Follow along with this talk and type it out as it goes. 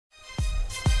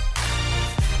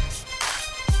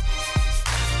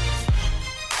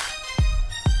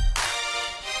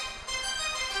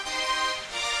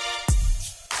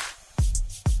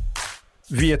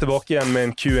Vi tilbake igjen med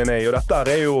en Q&A, og dette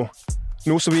er jo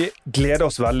noe som vi gleder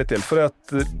oss veldig til, for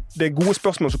det er gode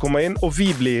spørsmål som kommer inn, og vi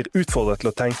blir utfordret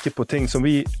til å tenke på ting som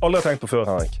vi aldri har tenkt på før,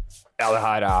 Henrik. Ja, det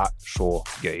her er så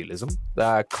gøy, liksom. Det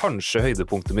er kanskje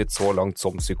høydepunktet mitt så langt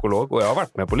som psykolog, og jeg har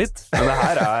vært med på litt, men det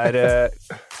her er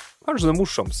kanskje det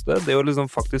morsomste, det å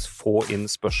liksom faktisk få inn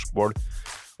spørsmål.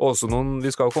 Og også vi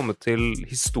skal jo komme til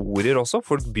historier også,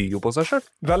 folk byr jo på seg selv.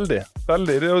 Veldig. Det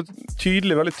er jo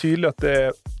veldig tydelig at det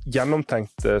er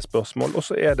gjennomtenkte spørsmål, og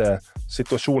så er det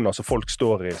situasjoner som folk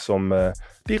står i, som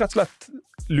de rett og slett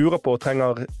lurer på og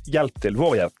trenger hjelp til,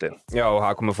 vår hjelp til. Ja, og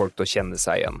her kommer folk til å kjenne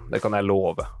seg igjen, det kan jeg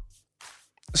love.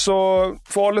 Så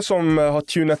for alle som har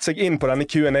tunet seg inn på denne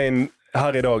Q&A-en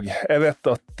her i dag, jeg vet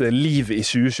at livet i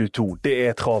 2022, det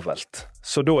er travelt.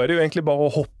 Så da er det jo egentlig bare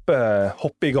å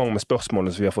hoppe i gang med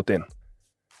spørsmålene som vi har fått inn.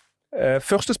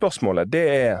 Første spørsmålet, det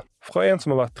er fra en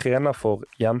som har vært trener for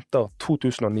jenter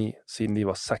 2009 siden de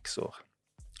var 6 år.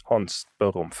 Han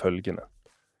spør om følgende.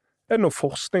 Er det noe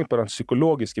forskning på den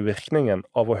psykologiske virkningen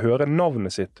av å høre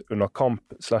navnet sitt under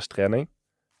kamp/trening?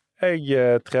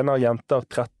 Jeg trener jenter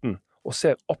 13 og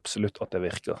ser absolutt at det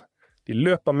virker. De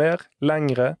løper mer,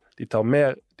 lengre, de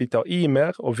tar i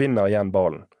mer og vinner igjen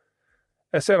ballen.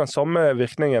 Jeg ser den samme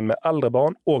virkningen med eldre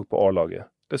barn og på A-laget.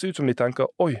 Det ser ut som de tenker,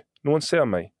 oi, noen ser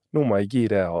meg, nå må jeg gi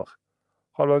det jeg har.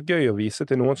 Har det vært gøy å vise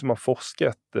til noen som har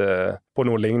forsket på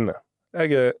noe lignende.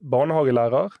 Jeg er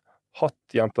barnehagelærer,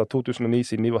 hatt jenter 2009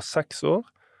 siden de var 6 år,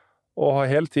 og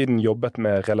har hele tiden jobbet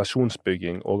med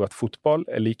relasjonsbygging og at fotball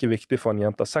er like viktig for en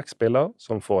jenter 6-spiller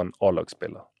som for en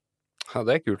A-lagsspiller. Ja,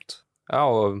 det er kult. Jeg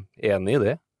er jo enig i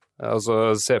det.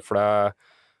 Altså, se for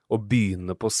deg å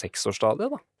begynne på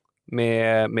 6-årsstadiet da.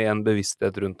 Med en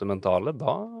bevissthet rundt det mentale,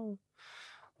 da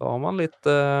har man litt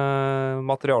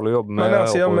materiale å jobbe med. Men jeg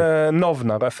sier med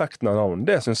navnet og effekten av navn,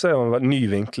 det synes jeg var en ny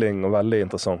vinkling og veldig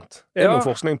interessant. Er det noen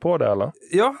forskning på det, eller?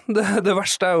 Ja, det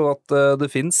verste er jo at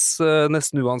det finnes,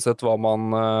 nesten uansett hva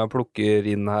man plukker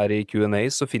inn her i Q&A,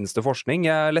 så finnes det forskning.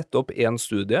 Jeg lette opp en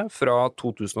studie fra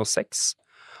 2006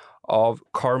 av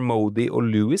Carmody og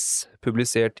Lewis,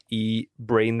 publisert i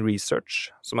Brain Research,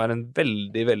 som er en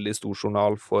veldig, veldig stor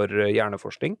journal for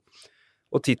hjerneforskning.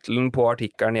 Og titelen på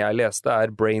artikkelen jeg leste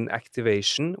er Brain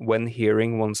Activation When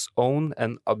Hearing One's Own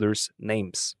and Others'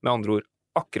 Names. Med andre ord,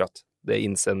 akkurat det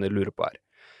innsender lurer på her.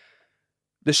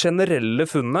 Det generelle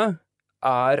funnet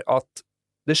er at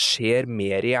det skjer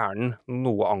mer i hjernen når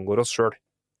noe angår oss selv.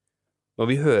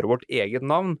 Når vi hører vårt eget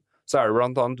navn, så er det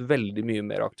blant annet veldig mye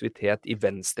mer aktivitet i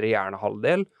venstre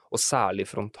hjernehalvdel, og særlig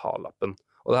frontallappen.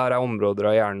 Og dette er områder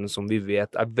av hjernen som vi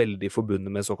vet er veldig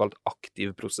forbundet med såkalt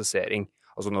aktiv prosessering.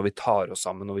 Altså når vi tar oss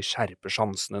sammen, når vi skjerper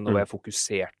sansene, når vi er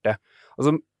fokuserte.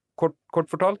 Altså, kort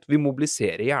fortalt, vi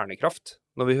mobiliserer hjernekraft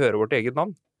når vi hører vårt eget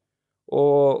navn.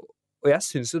 Og jeg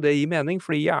synes jo det gir mening,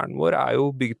 fordi hjernen vår er jo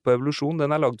bygd på evolusjon,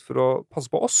 den er lagd for å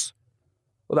passe på oss.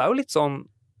 Og det er jo litt sånn,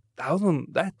 det er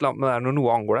et eller annet med det når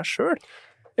noe angår deg selv.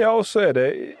 Ja, og så er det,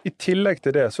 i tillegg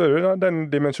til det, så er det den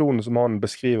dimensjonen som han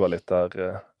beskriver litt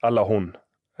der, eller hun.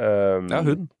 Ja,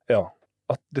 hun. Ja,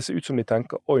 at det ser ut som de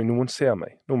tenker, oi, noen ser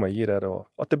meg, nå må jeg gi det det også.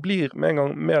 At det blir med en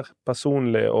gang mer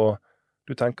personlig, og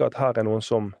du tenker at her er noen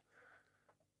som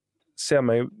ser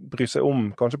meg,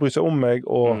 kanskje bryr seg om meg,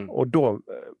 og da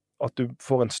at du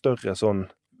får en større sånn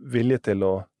vilje til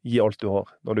å gi alt du har,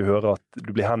 når du hører at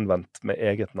du blir henvendt med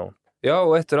eget navn. Ja,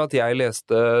 og etter at jeg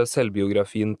leste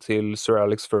selvbiografien til Sir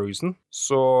Alex Ferguson,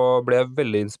 så ble jeg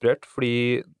veldig inspirert,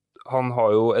 fordi han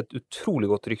har jo et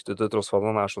utrolig godt rykte til tross for at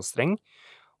han er så streng.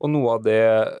 Og noe av det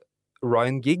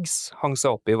Ryan Giggs hang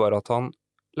seg opp i var at han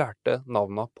lærte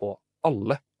navnet på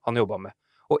alle han jobbet med.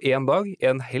 Og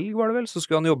en helg var det vel, så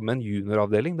skulle han jobbe med en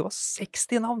junioravdeling. Det var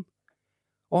 60 navn.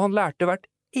 Og han lærte hvert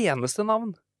eneste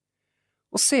navn.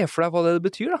 Og se for deg hva det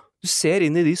betyr da. Du ser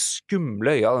inn i de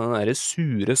skumle øya, den der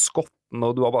sure skotten,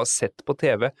 og du har bare sett på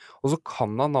TV, og så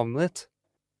kan han navnet ditt.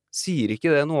 Sier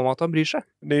ikke det noe om at han bryr seg?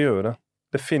 Det gjør det.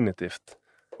 Definitivt.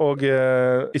 Og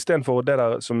i stedet for det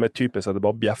der som er typisk at det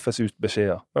bare bjeffes ut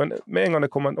beskjeder. Men med en gang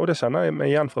det kommer, og det kjenner jeg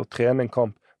meg igjen fra trening,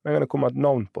 kamp, med en gang det kommer et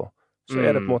navn på, så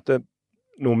er det på en måte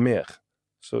noe mer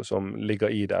som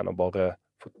ligger i den og bare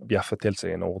bjeffer til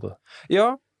seg en ordre.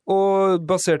 Ja, og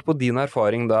basert på din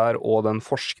erfaring der og den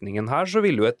forskningen her, så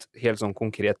vil jo et helt sånn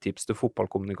konkret tips til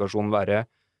fotballkommunikasjon være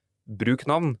bruk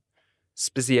navn.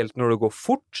 Spesielt når det går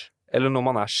fort, eller når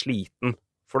man er sliten.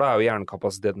 For da er jo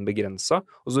hjernekapasiteten begrenset,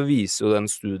 og så viser jo den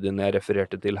studien jeg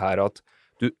refererte til her at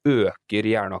du øker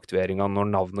hjerneaktiveringen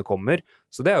når navnet kommer.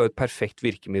 Så det er jo et perfekt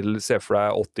virkemiddel. Se for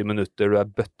deg 80 minutter, du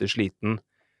er bøttesliten,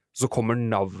 så kommer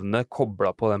navnet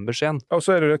koblet på den beskjeden. Og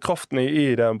så er det kraften i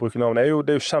det å bruke navnet.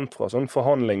 Det er jo kjent fra sånn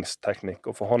forhandlingsteknikk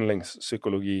og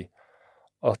forhandlingspsykologi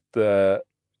at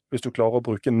hvis du klarer å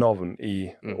bruke navn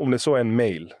i, om det så er en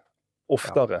mail,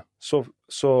 oftere, så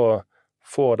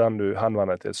får den du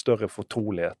henvender til større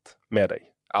fortrolighet med deg.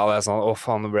 Ja, det er sånn,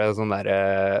 faen, det ble sånn der,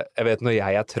 jeg vet når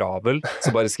jeg er travel,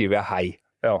 så bare skriver jeg hei.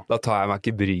 Ja. Da tar jeg meg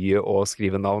ikke bryet å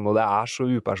skrive navn, og det er så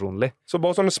upersonlig. Så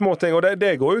bare sånne små ting, og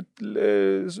det går ut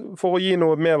for å gi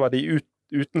noe merverdi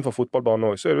utenfor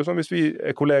fotballbanen også. Så er det sånn, hvis vi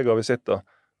er kollegaer vi sitter,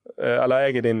 eller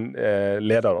jeg er din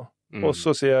leder da, og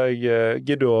så sier jeg,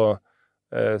 gidder du å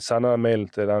sende en mail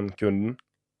til den kunden?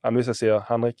 Enn hvis jeg sier,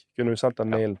 Henrik, kunne du sendt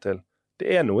en mail til? Det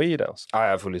er noe i det, altså.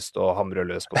 Ja, jeg får lyst til å hamre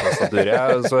løs på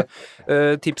tastaturet. Så,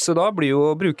 tipset da blir jo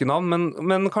å bruke navn,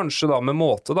 men kanskje da med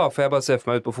måte da, for jeg bare ser for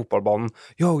meg ut på fotballbanen,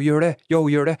 yo, gjør det.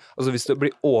 Altså hvis det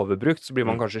blir overbrukt, så blir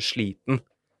man kanskje sliten.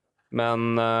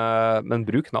 Men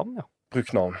bruk navn, ja. Bruk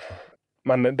navn.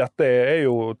 Men dette er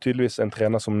jo tydeligvis en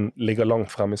trener som ligger langt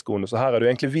frem i skoene, så her er det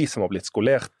jo egentlig vi som har blitt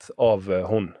skolert av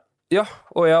hun. Ja,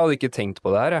 og jeg hadde ikke tenkt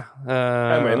på det her, jeg.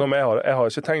 Jeg mener, jeg har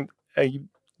ikke tenkt,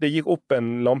 det gikk opp en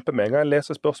lampe med en gang jeg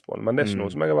leser spørsmål, men det er ikke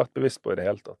noe som jeg har vært bevisst på i det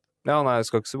hele tatt. Ja, nei, jeg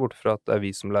skal ikke se bort fra at det er vi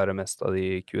som lærer mest av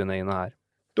de Q&A-ene her.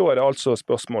 Da er det altså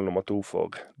spørsmål nummer 2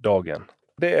 for dagen.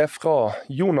 Det er fra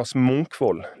Jonas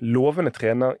Munkvold, lovende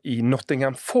trener i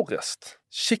Nottingham Forest.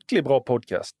 Skikkelig bra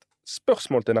podcast.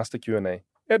 Spørsmål til neste Q&A.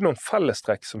 Er det noen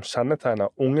fellestrekk som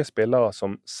kjennetegner unge spillere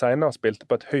som senere spilte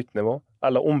på et høyt nivå,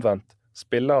 eller omvendt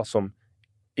spillere som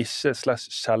ikke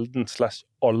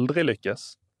 /sjelden/aldri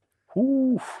lykkes?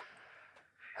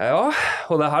 Ja,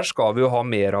 og det her skal vi jo ha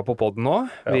mer av på podden nå.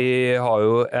 Ja. Vi har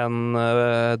jo en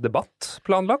debatt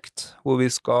planlagt, hvor vi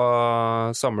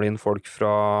skal samle inn folk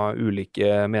fra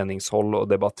ulike meningshold og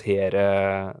debattere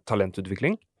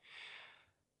talentutvikling.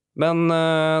 Men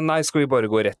nei, skal vi bare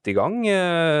gå rett i gang?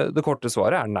 Det korte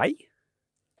svaret er nei.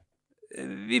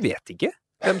 Vi vet ikke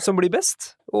hvem som blir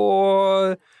best.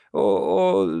 Og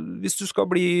hvis du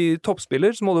skal bli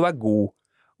toppspiller, så må du være god.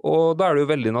 Og da er det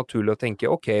jo veldig naturlig å tenke,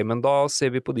 ok, men da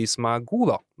ser vi på de som er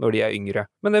gode da, når de er yngre.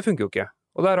 Men det funker jo ikke.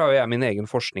 Og der har jo jeg min egen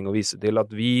forskning å vise til, at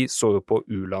vi så jo på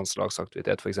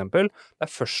U-landslagsaktivitet for eksempel. Det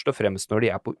er først og fremst når de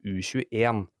er på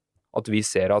U21, at vi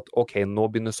ser at ok, nå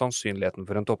begynner sannsynligheten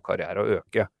for en toppkarriere å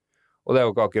øke. Og det er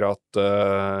jo ikke akkurat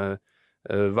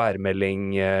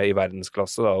værmelding i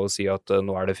verdensklasse da, å si at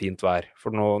nå er det fint vær. For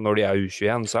når de er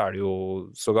U21, så er de jo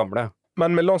så gamle.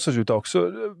 Men med landslagsuttak, så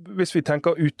hvis vi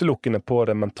tenker utelukkende på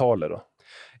det mentale da?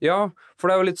 Ja,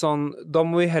 for det er jo litt sånn, da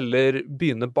må vi heller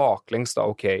begynne baklengs da,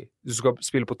 ok, du skal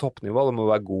spille på toppnivå, da må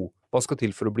du være god. Hva skal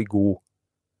til for å bli god?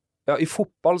 Ja, i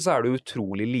fotball så er det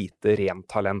utrolig lite rent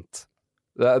talent.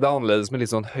 Det er annerledes med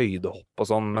litt sånn høydehopp og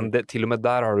sånn, men til og med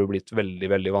der har det jo blitt veldig,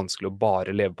 veldig vanskelig å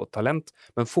bare leve på talent.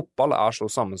 Men fotball er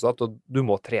så sammensatt, og du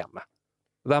må trene.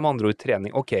 Det er med andre ord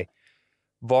trening. Ok,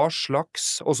 hva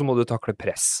slags, og så må du takle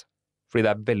press. Fordi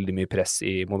det er veldig mye press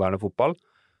i moderne fotball.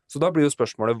 Så da blir jo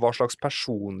spørsmålet, hva slags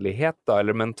personlighet da,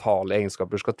 eller mentale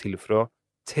egenskaper skal til for å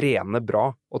trene bra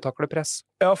og takle press?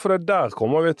 Ja, for det der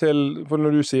kommer vi til, for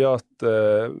når du sier at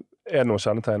er det noen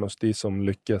kjennetegn hos de som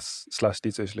lykkes, /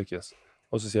 de som ikke lykkes,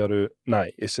 og så sier du,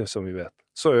 nei, ikke som vi vet.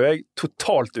 Så er jeg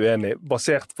totalt uenig,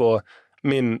 basert på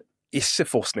min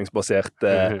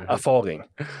ikke-forskningsbaserte erfaring.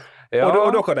 Ja.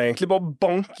 Og da kan jeg egentlig bare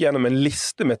banke gjennom en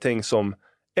liste med ting som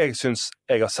jeg synes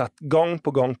jeg har sett gang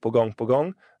på gang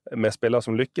med spillere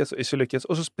som lykkes og ikke lykkes,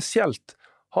 og så spesielt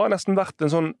har jeg nesten vært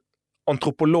en sånn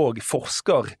antropolog,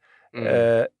 forsker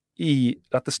i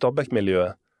dette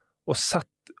Stabæk-miljøet, og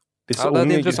sett disse det er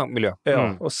et interessant miljø.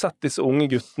 Og sett disse unge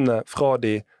guttene fra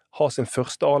de har sin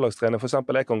første A-lagstrening. For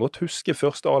eksempel, jeg kan godt huske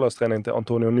første A-lagstrening til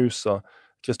Antonio Nusa,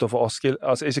 Kristoffer Askild,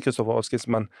 altså ikke Kristoffer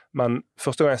Askildsen, men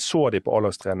første gang jeg så de på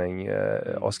A-lagstrening,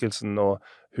 Askildsen og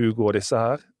Hugo og disse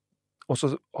her, og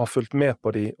så har fulgt med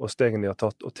på de, og stegene de har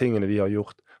tatt, og tingene vi har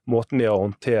gjort, måten de har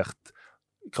håndtert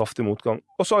kraftig motgang.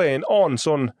 Og så har jeg en annen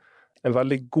sånn, en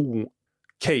veldig god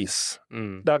case,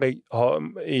 der jeg har,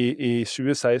 i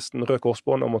 2016 røk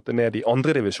korsbånd og måtte ned i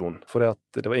 2. divisjon, for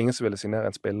det var ingen som ville signere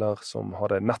en spiller som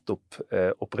hadde nettopp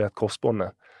operert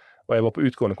korsbåndet, og jeg var på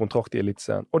utgående kontrakt i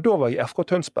Elitserien. Og da var jeg i FK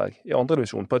Tønsberg i 2.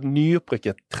 divisjon, på et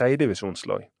nyopprykket 3.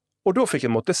 divisjonslag. Og da fikk jeg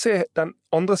måtte se den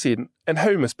andre siden, en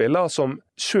haug med spillere som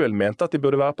selv mente at de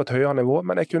burde være på et høyere nivå,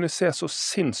 men jeg kunne se så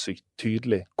sinnssykt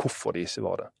tydelig hvorfor de ikke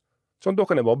var det. Så da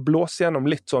kan jeg bare blåse gjennom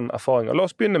litt sånn erfaringer. La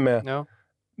oss begynne med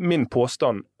min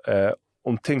påstand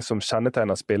om ting som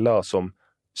kjennetegner spillere som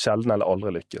sjelden eller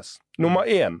aldri lykkes. Nummer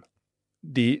 1,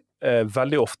 de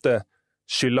veldig ofte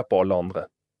skylder på alle andre.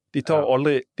 De tar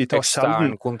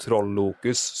ekstern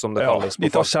kontroll-lokus, som det kalles på fagspråket.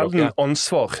 De tar sjelden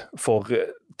ansvar for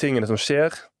tingene som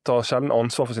skjer, tar sjelden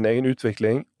ansvar for sin egen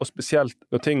utvikling, og spesielt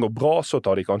når ting går bra, så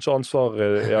tar de kanskje ansvar,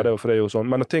 ja, det er jo sånn,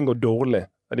 men når ting går dårlig,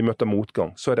 de møter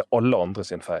motgang, så det alle andre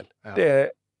sin feil.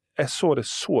 Jeg så det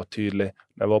så tydelig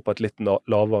når jeg var på et litt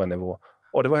lavere nivå.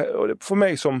 Og for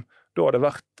meg som da hadde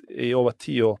vært i over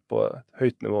 10 år på et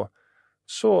høyt nivå,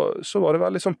 så var det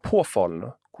veldig sånn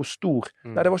påfallende hvor stor.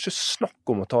 Nei, det var ikke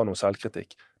snakk om å ta noe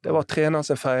selvkritikk. Det var treneren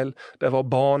sin feil, det var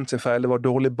banen sin feil, det var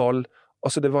dårlig ball.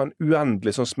 Altså, det var en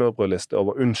uendelig sånn smørbrødliste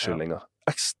over unnskyldninger.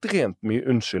 Ekstremt mye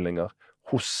unnskyldninger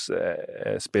hos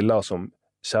spillere som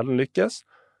sjelden lykkes.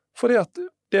 Fordi at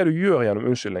det du gjør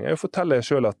gjennom unnskyldninger, er å fortelle deg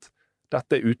selv at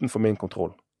dette er utenfor min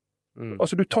kontroll.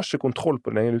 Altså, du tar ikke kontroll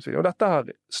på din egen utvikling. Og dette her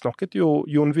snakket jo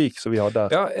Jon Vik, som vi hadde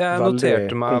der,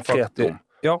 veldig konkret om.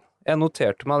 Ja, jeg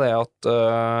noterte meg det at,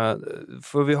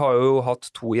 for vi har jo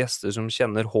hatt 2 gjester som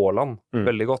kjenner Haaland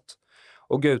veldig godt.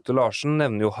 Og Gaute Larsen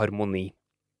nevner jo harmoni.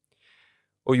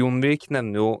 Og Jon Vik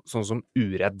nevner jo sånn som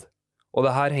uredd. Og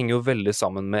det her henger jo veldig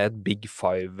sammen med et Big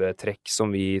Five-trekk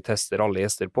som vi tester alle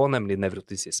gjester på, nemlig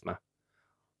nevrotisisme.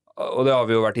 Og det har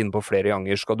vi jo vært inne på flere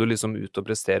ganger. Skal du liksom ut og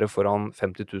prestere foran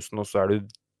 50 000, og så er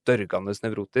du dørgende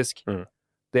nevrotisk?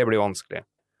 Det blir vanskelig.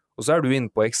 Og så er du inne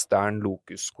på ekstern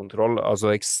lokuskontroll,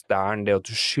 altså ekstern det at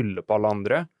du skylder på alle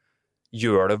andre,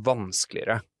 gjør det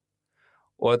vanskeligere.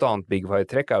 Og et annet Big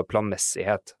Five-trekk er jo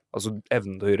planmessighet, altså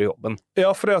evnen til å gjøre jobben.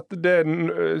 Ja, for det er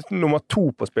nummer 2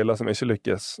 på spillere som ikke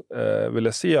lykkes,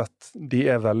 vil jeg si at de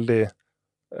er veldig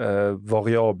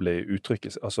variable i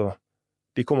uttrykket. Altså,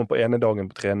 de kommer på ene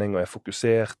dagen på trening og er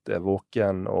fokusert, er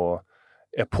våken og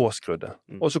er påskrudde.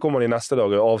 Og så kommer de neste dag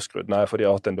og er avskrudd. Nei, for de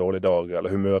har hatt en dårlig dag,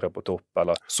 eller humøret er på topp,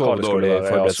 eller sove dårlig,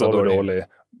 sove dårlig,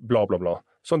 bla bla bla.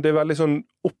 Sånn, det er veldig sånn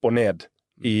opp og ned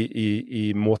i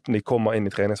måten de kommer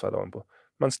inn i treningshverdagen på.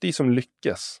 Mens de som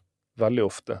lykkes veldig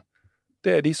ofte,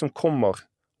 det er de som kommer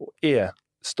og er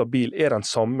stabil, er den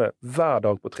samme hver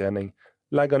dag på trening,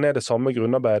 legger ned det samme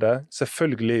grunnarbeidet.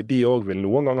 Selvfølgelig, de også vil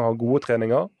noen ganger ha gode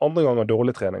treninger, andre ganger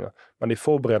dårlige treninger, men de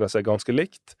forbereder seg ganske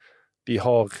likt. De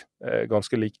har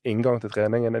ganske lik inngang til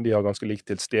treningene, de har ganske lik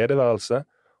tilstedeværelse,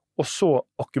 og så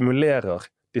akkumulerer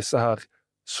disse her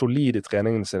solide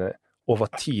treningene sine over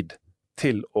tid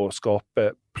til å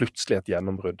skape plutselig et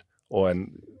gjennombrudd og en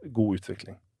god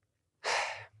utvikling.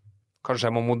 Kanskje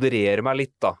jeg må moderere meg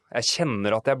litt da. Jeg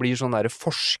kjenner at jeg blir sånn der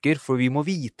forsker, for vi må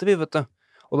vite, vi vet du.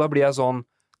 Og da blir jeg sånn,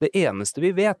 det eneste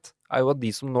vi vet er jo at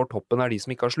de som når toppen er de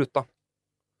som ikke har sluttet.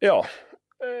 Ja.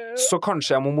 Så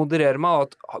kanskje jeg må moderere meg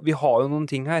at vi har jo noen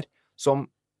ting her som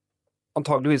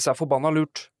antageligvis er forbanna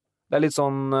lurt. Det er litt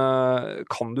sånn,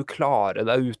 kan du klare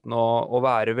deg uten å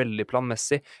være veldig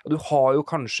planmessig? Ja, du har jo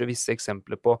kanskje visse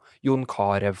eksempler på Jon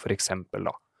Carew for eksempel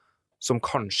da, som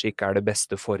kanskje ikke er det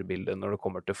beste forbildet når det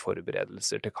kommer til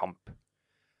forberedelser til kamp,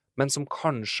 men som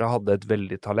kanskje hadde et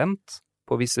veldig talent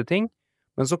på visse ting,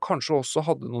 men som kanskje også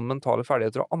hadde noen mentale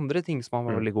ferdigheter og andre ting som han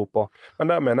var veldig god på.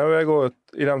 Men der mener jeg også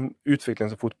at i den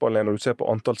utviklingen som fotballen er, når du ser på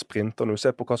antall sprinter, når du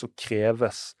ser på hva som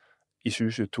kreves i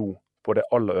 2022 på det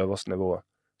aller øverste nivået,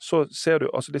 så ser du,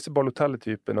 altså disse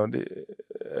Balotelli-typene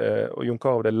og Jon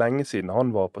Carew, det er lenge siden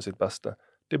han var på sitt beste.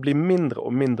 Det blir mindre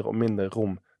og mindre og mindre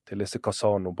rom til disse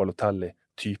Casano,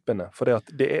 Balotelli-typene, for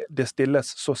det stilles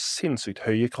så sinnssykt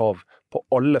høye krav på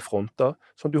alle fronter,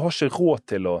 så du har ikke råd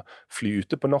til å fly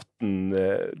ute på natten.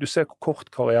 Du ser hvor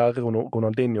kort karriere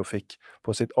Ronaldinho fikk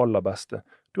på sitt aller beste.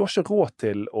 Du har ikke råd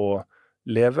til å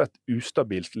leve et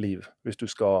ustabilt liv hvis du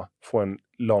skal få en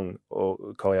lang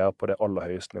karriere på det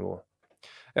aller høyeste nivået.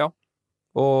 Ja,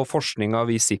 og forskninga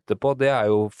vi sitter på, det er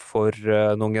jo for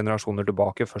noen generasjoner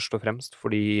tilbake først og fremst,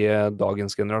 fordi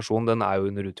dagens generasjon, den er jo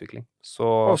under utvikling.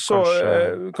 Og så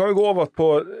kan vi gå over på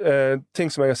ting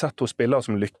som jeg har sett hos spillere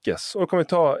som lykkes. Og kan vi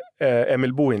ta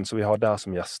Emil Bohin som vi har der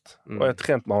som gjest. Og jeg har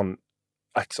trent med han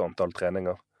x antall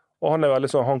treninger. Og han er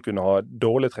veldig sånn, han kunne ha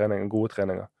dårlige treninger, gode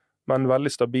treninger, men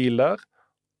veldig stabil der.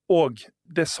 Og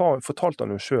det fortalte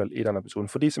han jo selv i den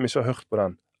episoden. For de som ikke har hørt på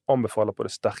den, anbefaler på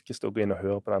det sterkeste å gå inn og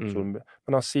høre på den episoden.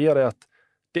 Men han sier det at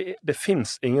det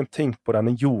finnes ingenting på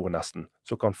denne jorden nesten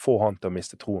som kan få han til å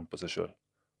miste troen på seg selv.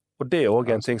 Og det er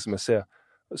også en ting som jeg ser.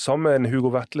 Samme en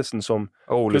Hugo Vettelsen som...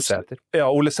 Og Ole Sæter. Ja,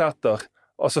 Ole Sæter.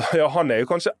 Altså, ja, han er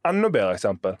jo kanskje enda bedre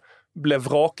eksempel. Ble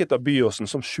vraket av Byåsen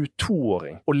som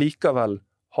 22-åring, og likevel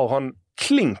har han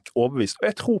klink overbevist, og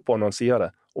jeg tror på når han sier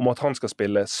det, om at han skal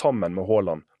spille sammen med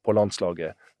Haaland på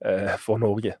landslaget for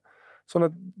Norge. Sånn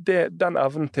at den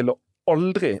evnen til å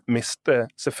aldri miste,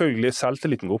 selvfølgelig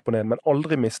selvtilliten går opp og ned, men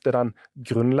aldri miste den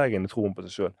grunnleggende troen på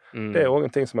seg selv. Det er også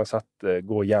en ting som jeg har sett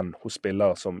gå igjen hos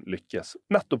spillere som lykkes.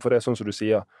 Nettopp for det, sånn som du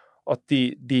sier, at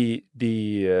de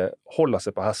holder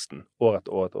seg på hesten år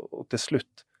etter år, og til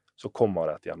slutt så kommer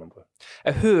det et gjennombrudd.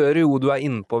 Jeg hører jo du er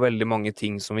inne på veldig mange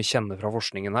ting som vi kjenner fra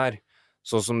forskningen her,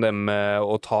 sånn som det med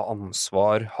å ta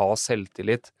ansvar, ha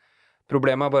selvtillit.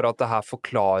 Problemet bare at det her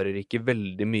forklarer ikke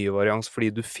veldig mye varians, fordi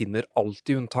du finner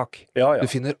alltid unntak. Ja, ja.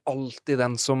 Du finner alltid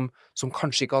den som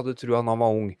kanskje ikke hadde trodd han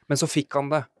var ung, men så fikk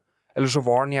han det. Eller så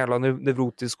var han jævla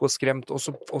nevrotisk og skremt, og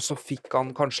så fikk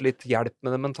han kanskje litt hjelp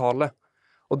med det mentale.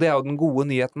 Og det jo den gode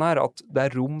nyheten her, at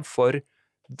det rom for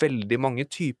veldig mange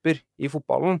typer i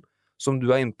fotballen. Som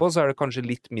du inne på, så det kanskje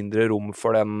litt mindre rom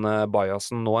for den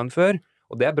biasen nå enn før,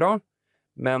 og det bra,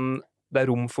 men det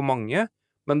rom for mange.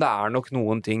 Men det nok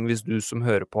noen ting, hvis du som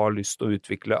hører på har lyst til å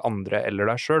utvikle andre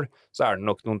eller deg selv, så det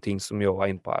nok noen ting som jeg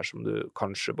var inne på her, som du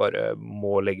kanskje bare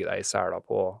må legge deg i sela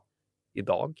på i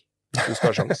dag, hvis du skal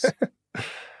ha sjans.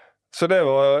 Så det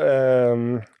var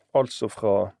altså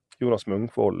fra Jonas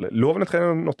Mungvold, lovende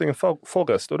trener Nottingham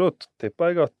Forest, og da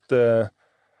tipper jeg at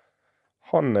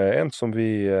han en som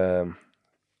vi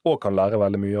også kan lære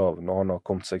veldig mye av når han har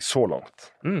kommet seg så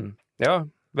langt. Ja,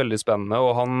 veldig spennende,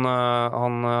 og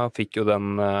han fikk jo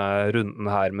den runden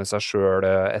her med seg selv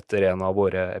etter en av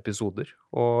våre episoder,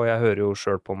 og jeg hører jo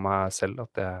selv på meg selv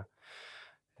at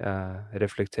jeg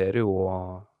reflekterer jo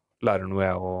og lærer noe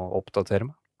jeg å oppdatere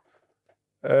meg.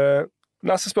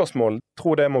 Neste spørsmål,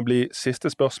 tror det må bli siste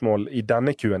spørsmål i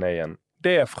denne Q&A-en.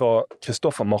 Det fra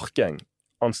Kristoffer Markeng.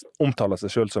 Han omtaler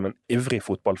seg selv som en ivrig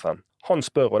fotballfan. Han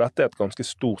spør, og dette et ganske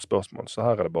stort spørsmål, så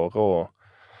her det bare å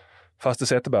feste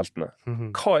setebeltene.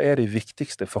 Hva de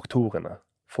viktigste faktorene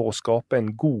for å skape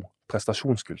en god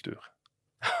prestasjonskultur?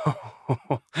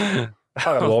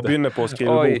 Her det bare å begynne på å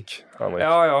skrive bok, Henrik.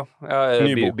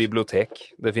 Ja. Bibliotek.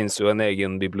 Det finnes jo en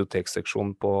egen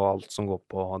bibliotekseksjon på alt som går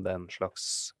på den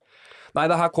slags... Nei,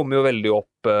 det her kom jo veldig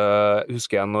opp,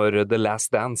 husker jeg, når The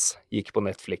Last Dance gikk på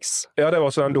Netflix. Ja, det var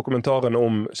også den dokumentaren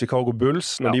om Chicago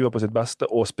Bulls, når de var på sitt beste,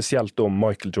 og spesielt om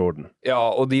Michael Jordan. Ja,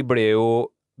 og de ble jo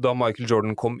da Michael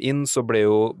Jordan kom inn, så ble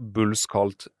jo Bulls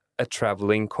kalt a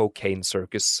traveling cocaine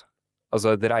circus.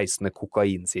 Altså et reisende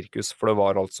kokainsirkus, for det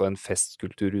var altså en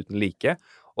festkultur uten like.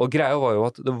 Og greia var jo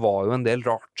at det var jo en del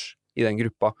rart i den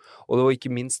gruppa, og det var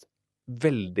ikke minst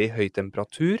veldig høy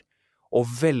temperatur, og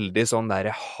veldig sånn der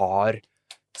hard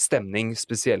stemning,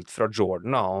 spesielt fra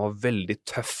Jordan. Han var veldig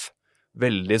tøff,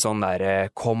 veldig sånn der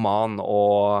come on,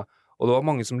 og det var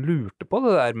mange som lurte på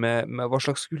det der med hva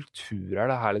slags kultur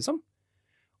det her liksom.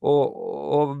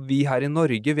 Og vi her i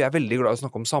Norge, vi veldig glad i å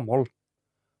snakke om samhold.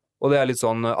 Og det litt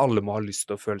sånn, alle må ha lyst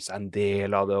til å føle seg en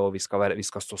del av det, og vi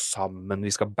skal stå sammen,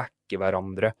 vi skal backe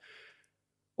hverandre.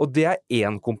 Og det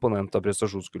en komponent av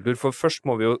prestasjonskultur, for først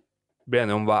må vi jo bli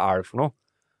enige om hva det for noe.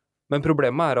 Men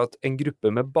problemet at en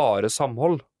gruppe med bare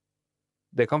samhold,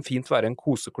 det kan fint være en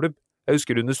koseklubb. Jeg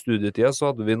husker under studietida så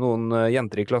hadde vi noen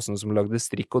jenter i klassen som lagde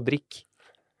strikk og drikk.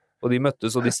 Og de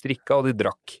møttes, og de strikka, og de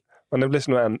drakk. Men det ble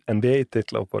ikke noen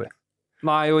NBA-titler på det.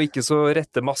 Nei, og ikke så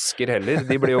rette masker heller.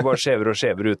 De ble jo bare skjevere og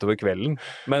skjevere utover kvelden.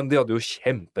 Men de hadde jo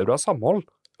kjempebra samhold.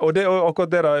 Og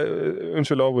akkurat det der,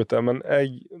 unnskyld avbryte, men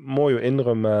jeg må jo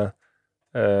innrømme,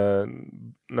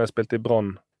 når jeg spilte i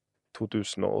Brann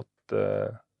 2008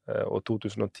 og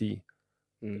 2010,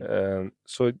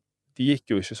 så de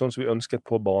gikk jo ikke sånn som vi ønsket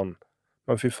på banen.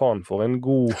 Men fy faen, for en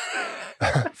god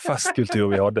festkultur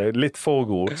vi hadde. Litt for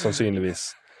god,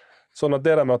 sannsynligvis. Sånn at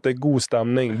det der med at det god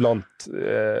stemning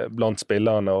blant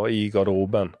spillerne og i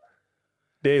garderoben,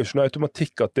 det jo ikke noe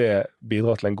automatikk at det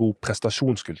bidrar til en god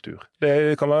prestasjonskultur.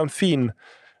 Det kan være en fin,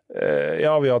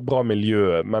 ja, vi har et bra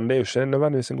miljø, men det jo ikke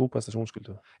nødvendigvis en god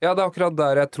prestasjonskultur. Ja, det akkurat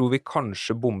der jeg tror vi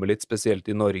kanskje bommer litt spesielt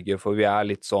i Norge, for vi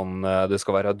litt sånn, det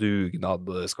skal være dugnad,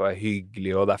 og det skal være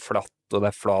hyggelig, og det flatt, og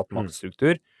det flat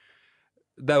maktstruktur.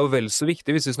 Det jo vel så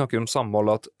viktig hvis vi snakker om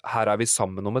samhold, at her vi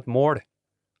sammen om et mål.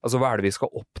 Altså, hva det vi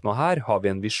skal oppnå her? Har vi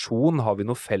en visjon? Har vi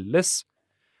noe felles?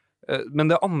 Men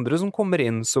det andre som kommer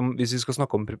inn, som, hvis vi skal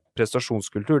snakke om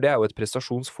prestasjonskultur, det jo et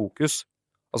prestasjonsfokus.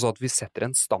 Altså at vi setter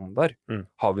en standard.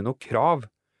 Har vi noe krav?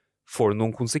 Får det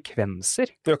noen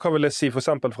konsekvenser? Ja, hva vil jeg si, for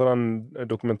eksempel fra den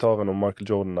dokumentaren om Michael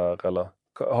Jordan der, eller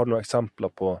har du noen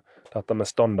eksempler på dette med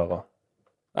standarder?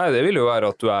 Nei, det vil jo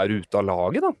være at du ute av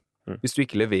laget da, hvis du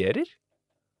ikke leverer.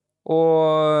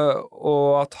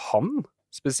 Og at han,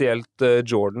 spesielt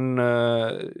Jordan,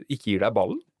 ikke gir deg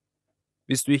ballen.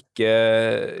 Hvis du ikke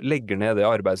legger ned det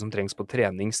arbeidet som trengs på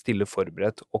trening, stille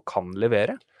forberedt og kan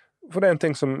levere. For det en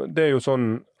ting som, det jo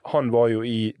sånn, han var jo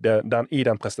i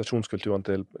den prestasjonskulturen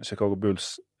til Chicago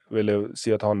Bulls, vil jeg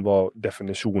si at han var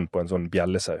definisjon på en sånn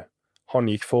bjellesau. Han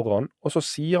gikk foran, og så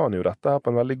sier han jo dette her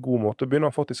på en veldig god måte, og begynner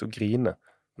han faktisk å grine.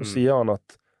 Så sier han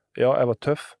at, ja, jeg var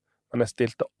tøff, men jeg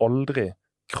stilte aldri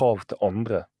krav til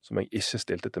andre som jeg ikke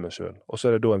stilte til meg selv. Og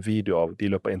så det da en video av de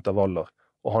løper intervaller,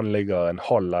 og han ligger en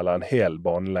halv eller en hel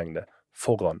banelengde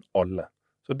foran alle.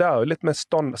 Så det jo litt med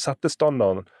sette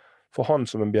standarden for han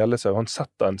som en bjellesau, han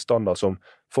setter en standard som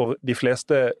for de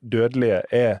fleste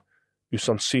dødelige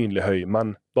usannsynlig høy,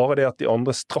 men bare det at de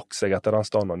andre strakk seg etter den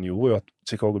standarden gjorde jo at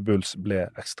Chicago Bulls ble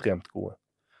ekstremt gode.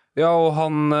 Ja, og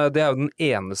det jo den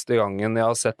eneste gangen jeg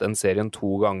har sett den serien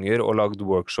 2 ganger og lagd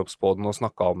workshops på den og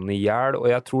snakket om den i hjel, og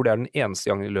jeg tror det den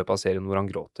eneste gangen i løpet av serien hvor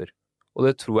han gråter. Og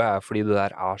det tror jeg fordi det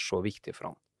der så viktig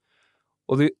for han.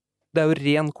 Og det jo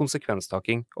ren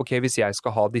konsekvenstaking. Ok, hvis jeg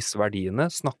skal ha disse verdiene,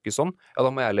 snakke sånn, ja,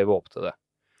 da må jeg leve opp til det.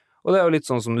 Og det jo litt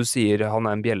sånn som du sier, han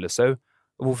en bjellesau.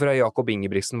 Hvorfor Jakob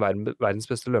Ingebrigtsen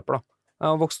verdens beste løper da?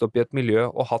 Han har vokst opp i et miljø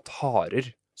og hatt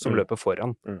harer som løper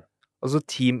foran. Altså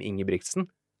Team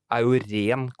Ingebrigtsen jo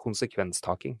ren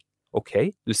konsekvenstaking.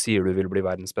 Ok, du sier du vil bli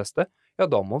verdens beste, ja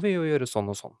da må vi jo gjøre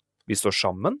sånn og sånn. Vi står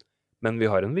sammen, men vi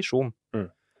har en visjon.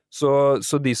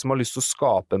 Så de som har lyst til å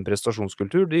skape en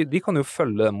prestasjonskultur, de kan jo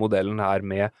følge den modellen her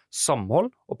med samhold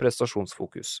og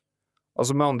prestasjonsfokus.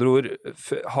 Altså med andre ord,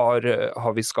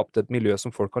 har vi skapt et miljø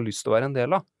som folk har lyst til å være en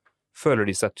del av? Føler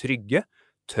de seg trygge?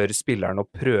 Tør spillerne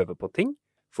å prøve på ting?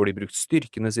 Får de brukt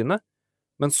styrkene sine?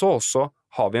 Men så også,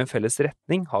 har vi en felles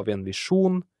retning? Har vi en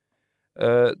visjon?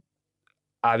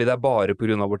 Vi der bare på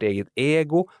grunn av vårt eget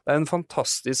ego? Det en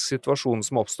fantastisk situasjon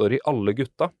som oppstår i alle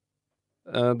gutta.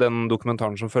 Den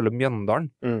dokumentaren som følger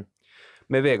Mjøndalen,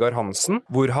 med Vegard Hansen,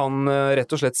 hvor han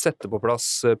rett og slett setter på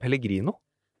plass Pellegrino.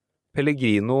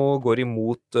 Pellegrino går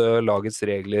imot lagets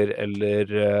regler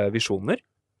eller visjoner,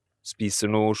 spiser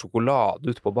noe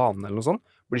sjokolade ute på banen eller noe sånt,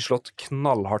 blir slått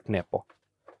knallhardt ned på.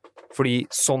 Fordi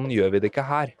sånn gjør vi det ikke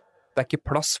her. Det ikke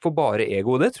plass for bare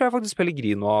ego, og det tror jeg faktisk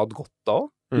Pellegrino har hatt godt av.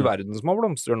 I verden som har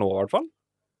blomstrer nå i hvert fall.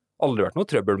 Aldri vært noe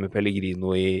trøbbel med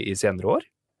Pellegrino i senere år.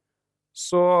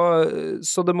 Så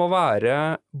det må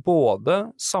være både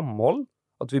samhold,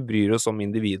 at vi bryr oss om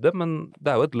individet, men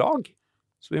det jo et lag.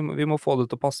 Så vi må få det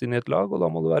til å passe inn i et lag, og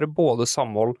da må det være både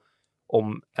samhold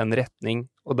om en retning,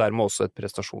 og dermed også et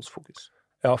prestasjonsfokus.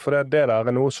 Ja, for det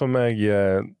der noe som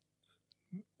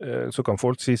så kan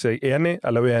folk si seg enig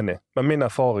eller uenig, men min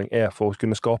erfaring for å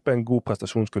kunne skape en god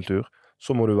prestasjonskultur,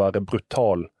 så må du være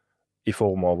brutal i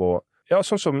form av ja,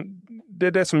 sånn som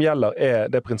det som gjelder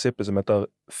det prinsippet som heter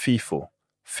FIFO,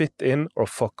 fit in or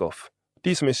fuck off.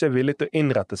 De som ikke villige til å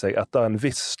innrette seg etter en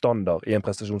viss standard i en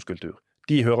prestasjonskultur,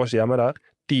 de hører ikke hjemme der,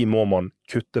 de må man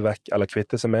kutte vekk eller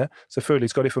kvitte seg med.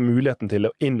 Selvfølgelig skal de få muligheten til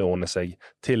å innordne seg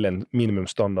til en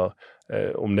minimumsstandard,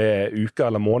 om det uker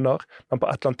eller måneder, men på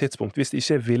et eller annet tidspunkt, hvis de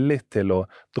ikke villige til å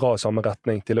dra i samme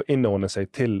retning, til å innordne seg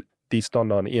til de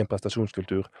standardene i en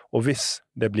prestasjonskultur, og hvis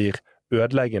det blir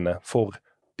ødeleggende for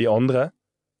de andre,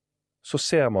 så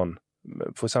ser man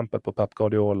for eksempel på Pep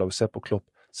Guardiola, og ser på Klopp,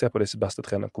 ser på disse beste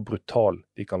trenerne, hvor brutal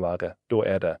de kan være.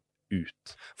 Da det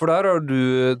ut. For der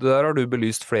har du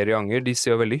belyst flere ganger. De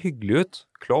ser jo veldig hyggelige ut.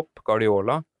 Klopp,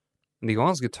 Guardiola. Men de kan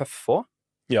være ganske tøffe også.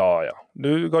 Ja.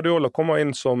 Guardiola kommer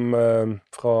inn som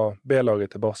fra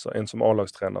B-laget til Barca, inn som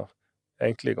A-lagstrener.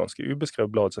 Egentlig ganske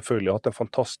ubeskrevet blad. Selvfølgelig har hatt en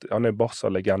fantastisk, han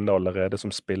Barca-legende allerede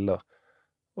som spiller.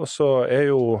 Og så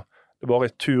jo det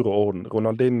bare tur og orden.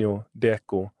 Ronaldinho,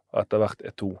 Deco, og etter hvert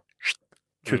to.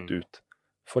 Kutt ut.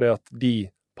 Fordi at de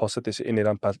passet ikke inn i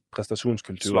den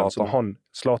prestasjonskulturen som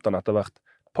Zlatan etter hvert,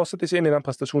 passet ikke inn i den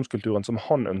prestasjonskulturen som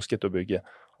han ønsket å bygge.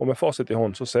 Og med fasit i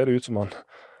hånd så ser det ut som han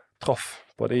traff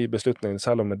på de beslutningene,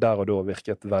 selv om det der og da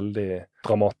virket veldig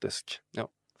dramatisk. Ja.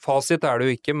 Fasit det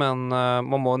jo ikke, men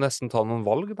man må nesten ta noen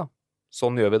valg da.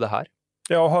 Sånn gjør vi det her.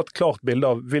 Ja, og ha et klart bilde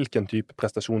av hvilken type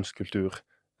prestasjonskultur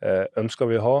ønsker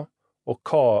vi å ha, og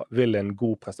hva vil en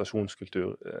god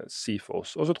prestasjonskultur si for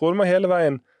oss. Og så tror jeg man hele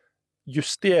veien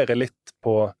justere litt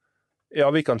på, ja,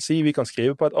 vi kan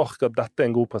skrive på et ark at dette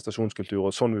en god prestasjonskultur,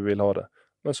 og sånn vi vil ha det.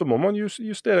 Men så må man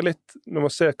justere litt når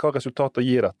man ser hva resultater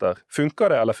gir dette.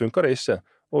 Funker det, eller funker det ikke?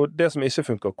 Og det som ikke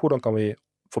funker, hvordan kan vi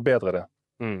forbedre det?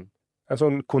 En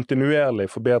sånn kontinuerlig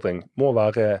forbedring må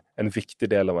være en viktig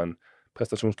del av en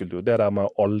prestasjonskultur. Det der med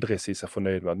å aldri si seg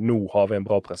fornøyd med at nå har vi en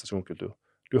bra prestasjonskultur.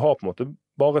 Du har på en måte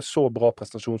bare så bra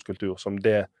prestasjonskultur som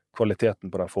det kvaliteten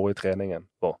på den forrige treningen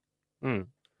var.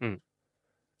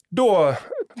 Da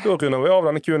runder vi av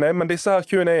denne Q&A, men disse her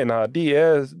Q&A-ene her, de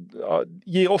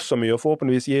gir oss så mye, og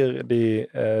forhåpentligvis gir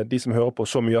de som hører på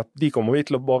så mye, at de kommer vi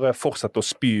til å bare fortsette å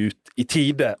spy ut i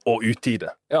tide og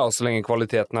utide. Ja, så lenge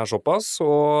kvaliteten såpass,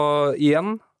 og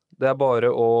igjen, det bare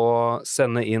å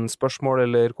sende inn spørsmål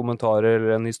eller kommentarer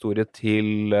eller en historie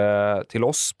til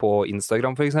oss på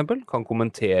Instagram for eksempel, kan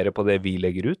kommentere på det vi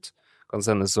legger ut, kan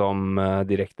sende som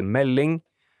direkte melding,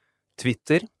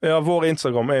 Twitter. Ja, vår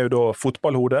Instagram jo da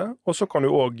Fotballhode, og så kan du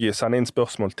også sende inn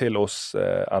spørsmål til oss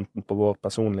enten på vår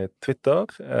personlige Twitter,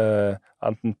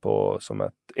 enten som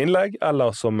et innlegg,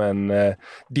 eller som en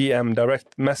DM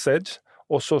direct message,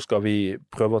 og så skal vi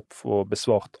prøve å få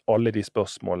besvart alle de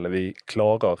spørsmålene vi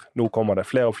klarer. Nå kommer det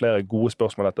flere og flere gode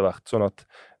spørsmål etter hvert, sånn at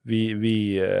vi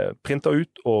printer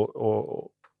ut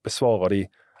og besvarer de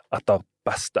etter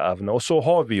beste evne. Og så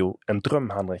har vi jo en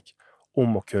drøm, Henrik,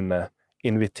 om å kunne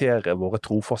invitere våre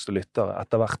trofaste lyttere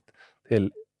etter hvert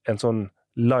til en sånn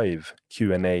live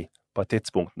Q&A på et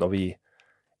tidspunkt når vi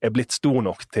blitt stor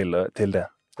nok til det.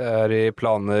 Det I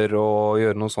planer å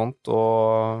gjøre noe sånt,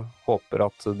 og håper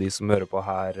at de som hører på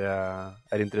her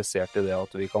interessert I det,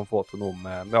 at vi kan få til noe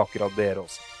med akkurat dere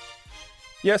også.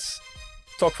 Yes,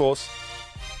 takk for oss.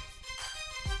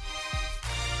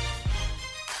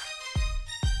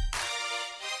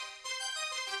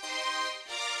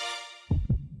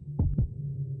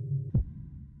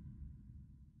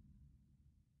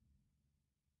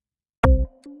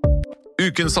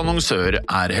 Ukens annonsør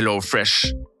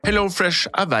HelloFresh. HelloFresh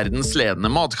verdens ledende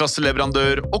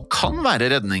matkasseleverandør og kan være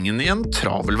redningen I en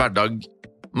travel hverdag.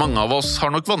 Mange av oss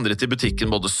har nok vandret I butikken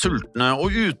både sultne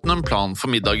og uten en plan for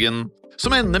middagen,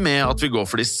 som ender med at vi går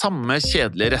for de samme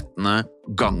kjedelige rettene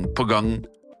gang på gang.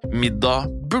 Middag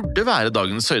burde være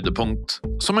dagens høydepunkt.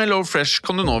 Som HelloFresh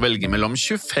kan du nå velge mellom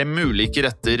 25 ulike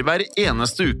retter hver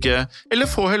eneste uke,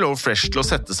 eller få HelloFresh til å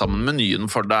sette sammen menyen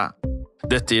for deg.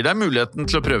 Dette gir deg muligheten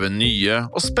til å prøve nye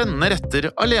og spennende retter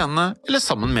alene eller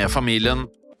sammen med familien.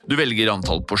 Du velger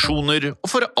antall porsjoner og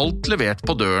får alt levert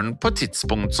på døren på et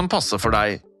tidspunkt som passer for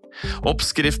deg.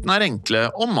 Oppskriften enkle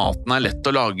og maten lett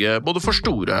å lage både for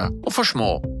store og for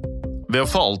små. Ved å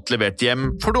få alt levert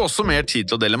hjem får du også mer tid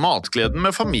til å dele matgleden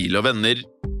med familie og venner.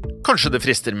 Kanskje det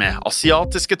frister med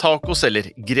asiatiske tacos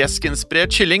eller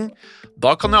greskinspirert kylling?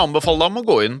 Da kan jeg anbefale deg om å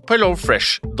gå inn på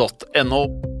hellofresh.no.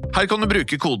 Her kan du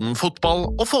bruke koden FOTBALL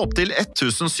og få opp til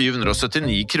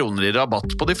 1779 kroner I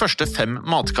rabatt på de første 5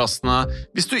 matkassene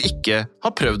hvis du ikke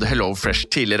har prøvd HelloFresh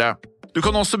tidligere. Du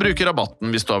kan også bruke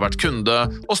rabatten hvis du har vært kunde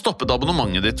og stoppet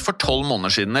abonnementet ditt for 12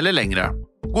 måneder siden eller lengre.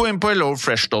 Gå inn på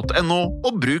hellofresh.no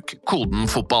og bruk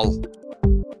koden FOTBALL.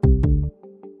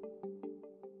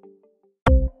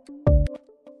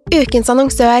 Ukens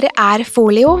annonsør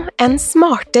Folio, en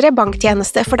smartere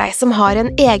banktjeneste for deg som har en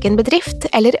egen bedrift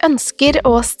eller ønsker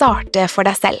å starte for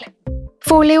deg selv.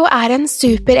 Folio en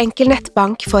superenkel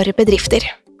nettbank for bedrifter.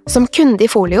 Som kunde I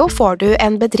Folio får du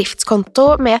en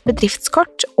bedriftskonto med et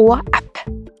bedriftskort og app.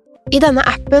 I denne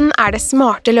appen det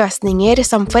smarte løsninger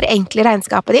som forenkler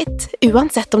regnskapet ditt,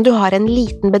 uansett om du har en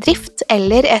liten bedrift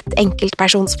eller et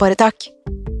enkeltpersonsforetak.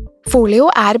 Folio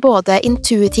både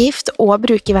intuitivt og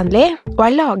brukervennlig,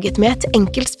 og laget med et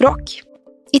enkelt språk.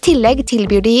 I tillegg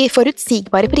tilbyr de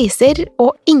forutsigbare priser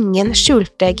og ingen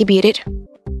skjulte gebyrer.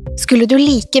 Skulle du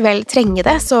likevel trenge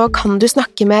det, så kan du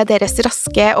snakke med deres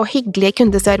raske og hyggelige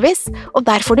kundeservice, og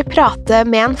der får du prate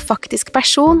med en faktisk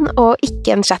person og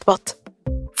ikke en chatbot.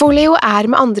 Folio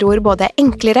med andre ord både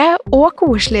enklere og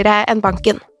koseligere enn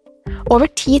banken. Over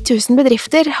 10 000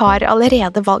 bedrifter har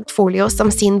allerede valgt Folio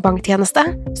som sin banktjeneste,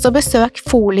 så besøk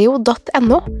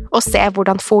folio.no og se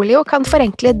hvordan Folio kan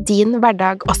forenkle din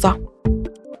hverdag også.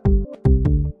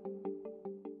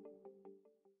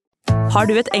 Har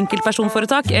du et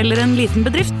enkeltpersonforetak eller en liten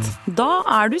bedrift? Da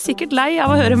du sikkert lei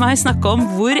av å høre meg snakke om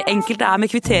hvor enkelt det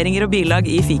med kvitteringer og bilag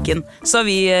I fiken, så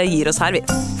vi gir oss her, vi.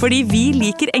 Fordi vi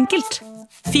liker enkelt.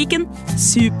 Fiken,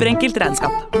 superenkelt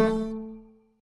regnskap.